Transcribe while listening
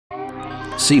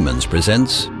Siemens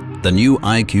presents the new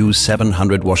IQ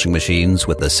 700 washing machines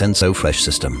with the SensoFresh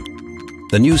system.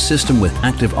 The new system with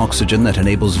active oxygen that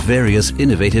enables various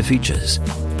innovative features.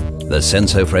 The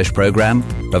SensoFresh program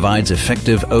provides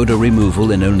effective odor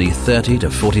removal in only 30 to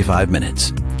 45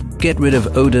 minutes. Get rid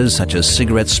of odors such as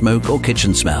cigarette smoke or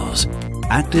kitchen smells.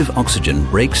 Active oxygen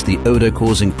breaks the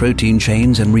odor-causing protein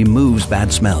chains and removes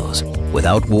bad smells,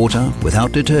 without water,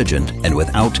 without detergent, and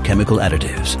without chemical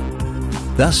additives.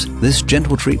 Thus, this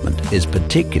gentle treatment is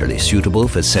particularly suitable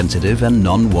for sensitive and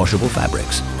non-washable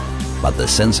fabrics. But the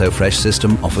SensoFresh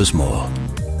system offers more.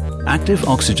 Active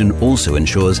oxygen also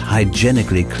ensures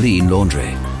hygienically clean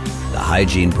laundry. The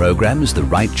hygiene program is the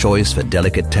right choice for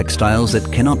delicate textiles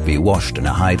that cannot be washed in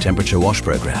a high-temperature wash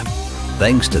program.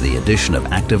 Thanks to the addition of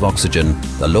active oxygen,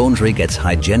 the laundry gets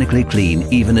hygienically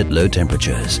clean even at low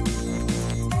temperatures.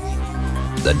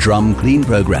 The Drum Clean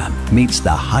program meets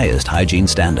the highest hygiene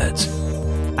standards.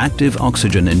 Active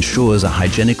oxygen ensures a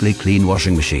hygienically clean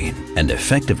washing machine and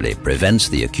effectively prevents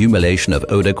the accumulation of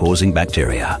odor-causing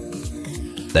bacteria.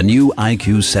 The new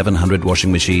IQ 700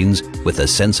 washing machines with the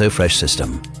SensoFresh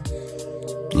system.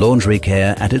 Laundry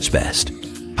care at its best,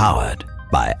 powered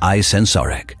by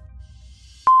iSensoric.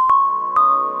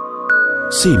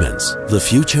 Siemens, the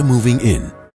future moving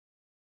in.